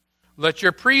 Let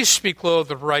your priests be clothed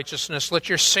with righteousness. Let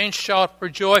your saints shout for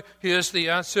joy. Here's the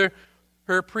answer.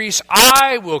 Her priests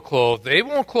I will clothe. They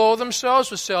won't clothe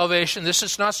themselves with salvation. This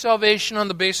is not salvation on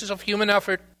the basis of human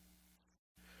effort.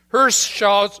 Her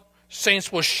saints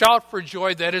will shout for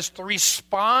joy. That is the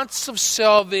response of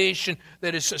salvation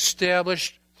that is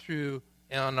established through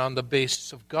and on the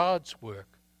basis of God's work,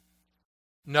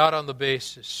 not on the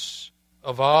basis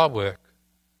of our work.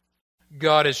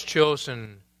 God has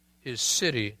chosen his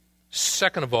city.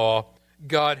 Second of all,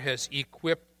 God has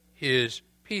equipped his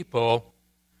people.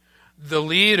 The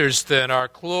leaders then are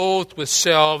clothed with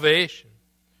salvation.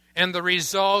 And the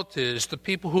result is the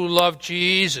people who love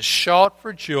Jesus shout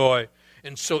for joy.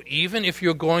 And so even if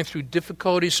you're going through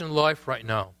difficulties in life right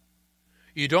now,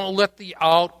 you don't let the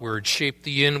outward shape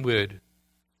the inward.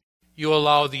 You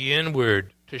allow the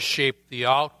inward to shape the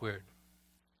outward.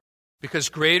 Because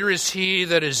greater is he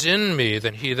that is in me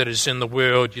than he that is in the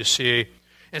world, you see.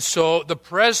 And so the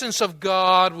presence of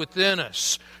God within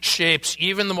us shapes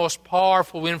even the most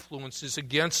powerful influences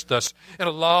against us. It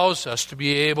allows us to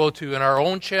be able to, in our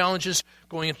own challenges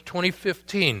going into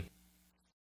 2015,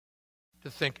 to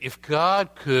think if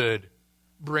God could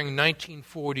bring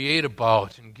 1948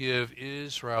 about and give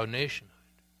Israel nationhood,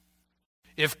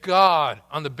 if God,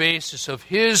 on the basis of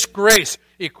his grace,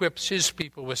 equips his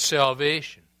people with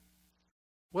salvation,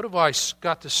 what have I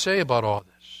got to say about all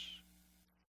this?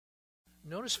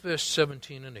 Notice verse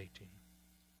 17 and 18.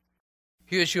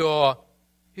 Here's your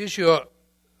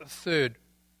third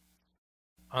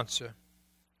answer.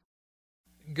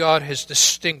 God has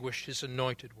distinguished his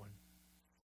anointed one.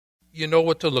 You know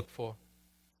what to look for.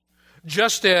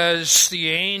 Just as the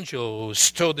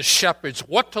angels told the shepherds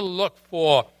what to look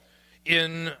for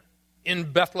in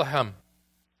Bethlehem.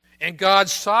 And God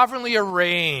sovereignly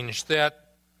arranged that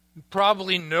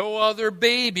probably no other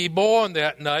baby born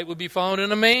that night would be found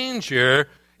in a manger.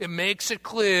 It makes it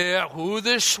clear who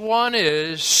this one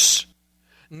is.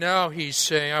 Now he's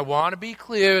saying, I want to be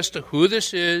clear as to who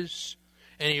this is.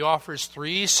 And he offers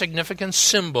three significant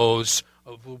symbols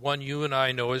of the one you and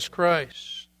I know as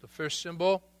Christ. The first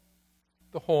symbol,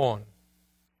 the horn.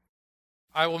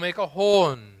 I will make a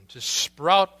horn to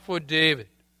sprout for David.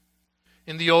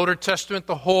 In the Older Testament,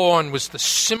 the horn was the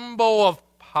symbol of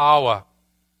power.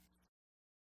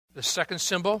 The second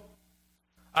symbol,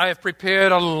 I have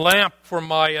prepared a lamp for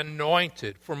my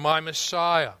anointed, for my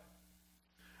Messiah.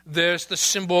 There's the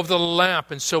symbol of the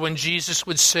lamp. And so when Jesus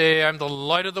would say, I'm the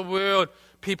light of the world,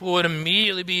 people would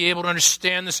immediately be able to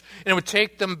understand this. And it would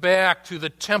take them back to the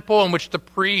temple in which the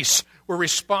priests were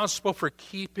responsible for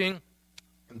keeping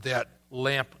that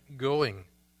lamp going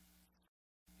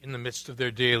in the midst of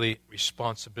their daily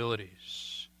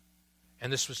responsibilities.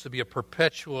 And this was to be a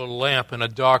perpetual lamp in a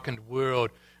darkened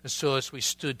world And so as we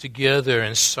stood together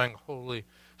and sang Holy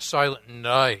Silent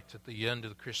Night at the end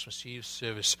of the Christmas Eve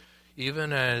service,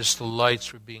 even as the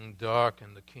lights were being dark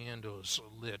and the candles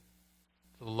lit,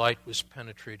 the light was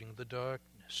penetrating the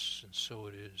darkness. And so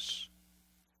it is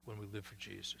when we live for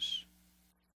Jesus.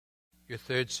 Your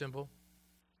third symbol?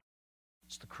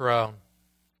 It's the crown.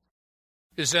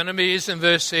 His enemies, in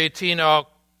verse 18, are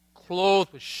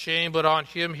clothed with shame, but on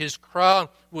him his crown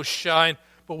will shine.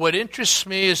 But what interests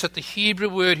me is that the Hebrew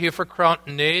word here for crown,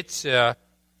 netzer,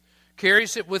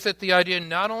 carries it with it the idea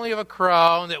not only of a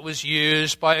crown that was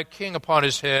used by a king upon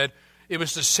his head, it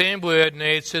was the same word,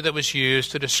 netzer, that was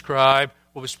used to describe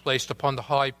what was placed upon the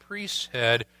high priest's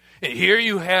head. And here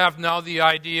you have now the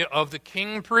idea of the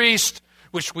king priest,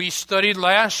 which we studied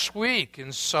last week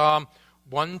in Psalm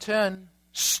 110,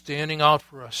 standing out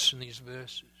for us in these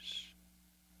verses.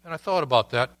 And I thought about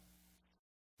that.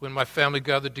 When my family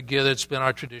gathered together, it's been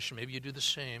our tradition. Maybe you do the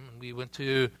same. And we went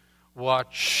to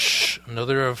watch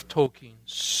another of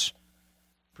Tolkien's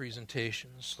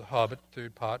presentations, The Hobbit,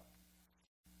 third part.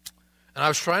 And I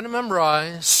was trying to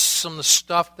memorize some of the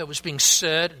stuff that was being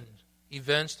said and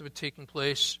events that were taking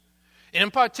place. In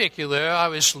particular, I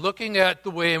was looking at the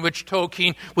way in which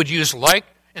Tolkien would use light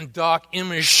and dark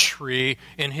imagery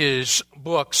in his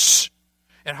books,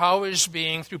 and how it was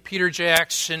being, through Peter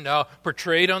Jackson,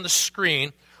 portrayed on the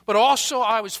screen. But also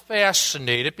I was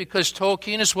fascinated because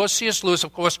Tolkien, as well as C.S. Lewis,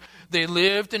 of course, they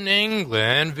lived in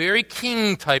England, very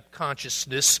king-type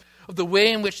consciousness of the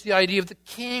way in which the idea of the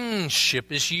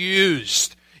kingship is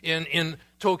used in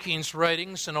Tolkien's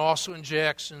writings and also in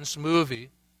Jackson's movie.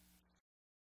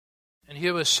 And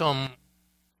here were some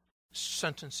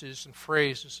sentences and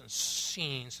phrases and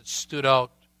scenes that stood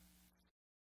out.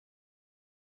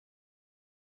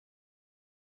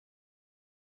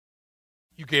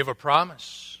 You gave a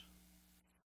promise.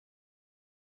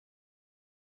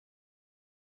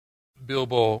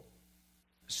 Bilbo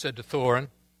said to Thorin,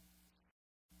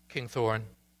 King Thorin,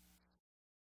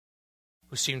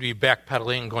 who seemed to be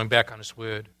backpedaling and going back on his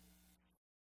word.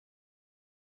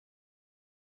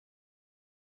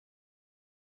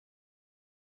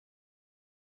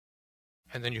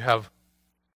 And then you have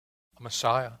a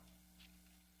Messiah,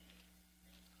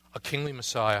 a kingly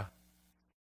Messiah.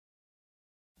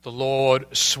 The Lord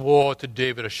swore to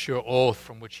David a sure oath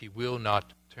from which he will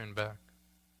not turn back.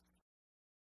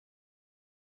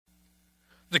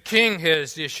 The king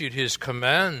has issued his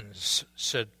commands,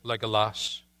 said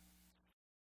Legolas,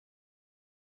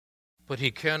 but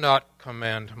he cannot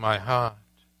command my heart.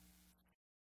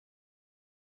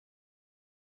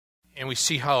 And we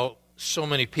see how so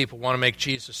many people want to make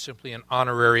Jesus simply an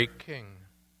honorary king,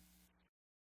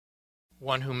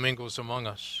 one who mingles among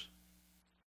us,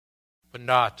 but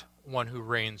not one who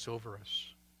reigns over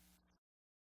us.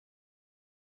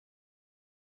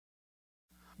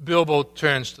 Bilbo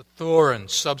turns to Thorin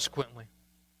subsequently.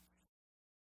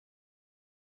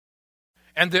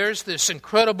 And there's this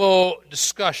incredible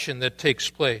discussion that takes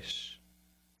place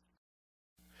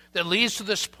that leads to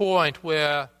this point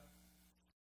where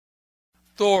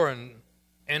Thorin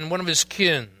and one of his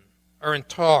kin are in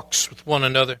talks with one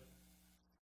another.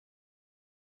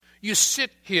 You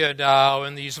sit here now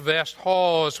in these vast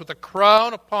halls with a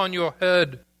crown upon your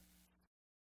head,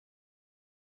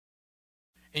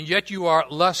 and yet you are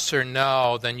lesser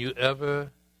now than you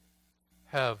ever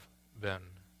have been.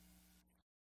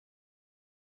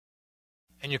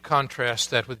 And you contrast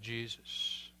that with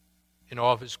Jesus in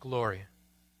all of his glory,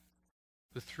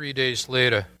 who 3 days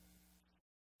later,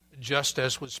 just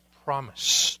as was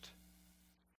promised,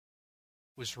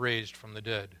 was raised from the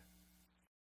dead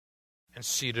and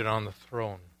seated on the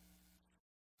throne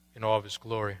in all of his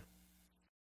glory.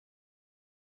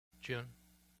 June,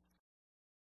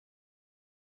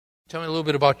 tell me a little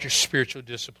bit about your spiritual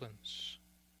disciplines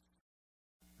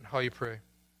and how you pray.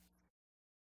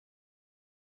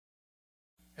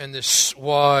 And this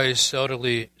wise,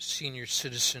 elderly, senior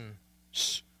citizen,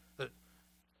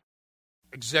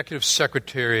 executive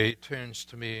secretary, turns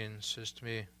to me and says to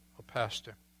me, "Oh,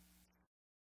 Pastor,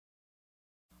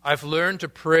 I've learned to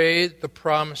pray the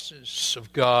promises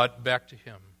of God back to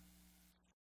him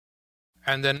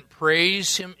and then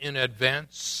praise him in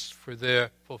advance for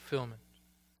their fulfillment.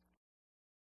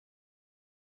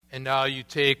 And now you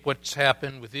take what's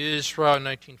happened with Israel in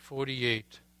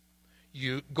 1948.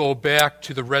 You go back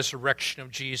to the resurrection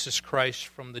of Jesus Christ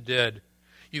from the dead.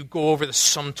 You go over the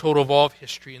sum total of all of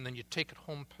history, and then you take it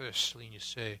home personally and you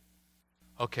say,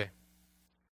 okay,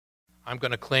 I'm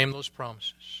going to claim those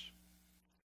promises.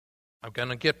 I'm going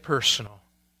to get personal.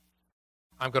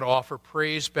 I'm going to offer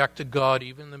praise back to God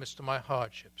even in the midst of my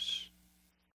hardships.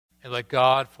 And let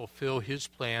God fulfill his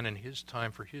plan and his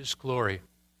time for his glory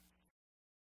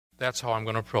That's how I'm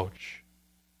going to approach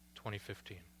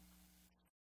 2015.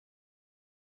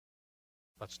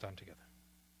 Let's stand together.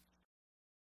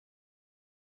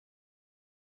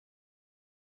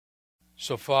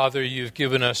 So, Father, you've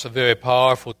given us a very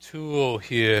powerful tool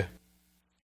here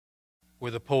where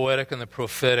the poetic and the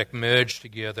prophetic merge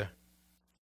together,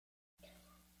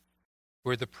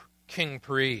 where the king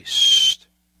priest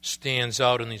stands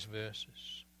out in these verses,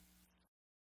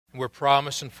 where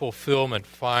promise and fulfillment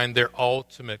find their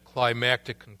ultimate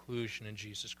climactic conclusion in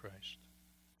Jesus Christ.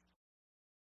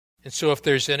 And so if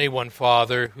there's anyone,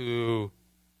 Father, who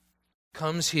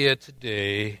comes here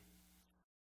today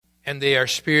and they are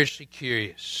spiritually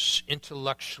curious,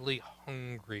 intellectually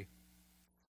hungry,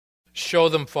 show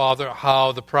them, Father,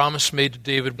 how the promise made to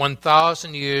David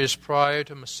 1,000 years prior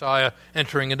to Messiah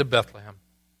entering into Bethlehem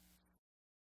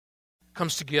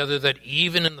comes together, that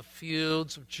even in the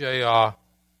fields of Jair,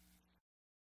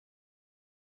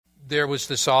 there was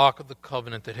this Ark of the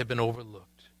Covenant that had been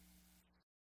overlooked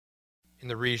in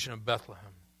the region of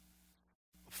Bethlehem.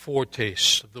 A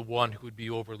foretaste of the one who would be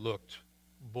overlooked,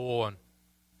 born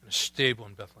in a stable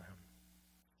in Bethlehem,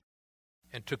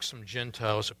 and took some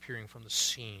Gentiles appearing from the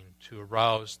scene to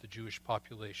arouse the Jewish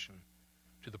population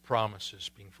to the promises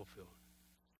being fulfilled.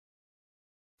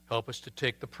 Help us to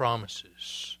take the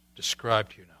promises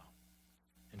described here now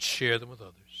and share them with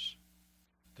others.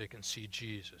 They can see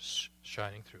Jesus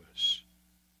shining through us.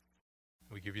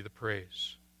 We give you the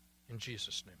praise in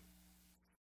Jesus' name.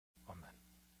 Amen.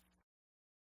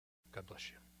 God bless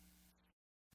you.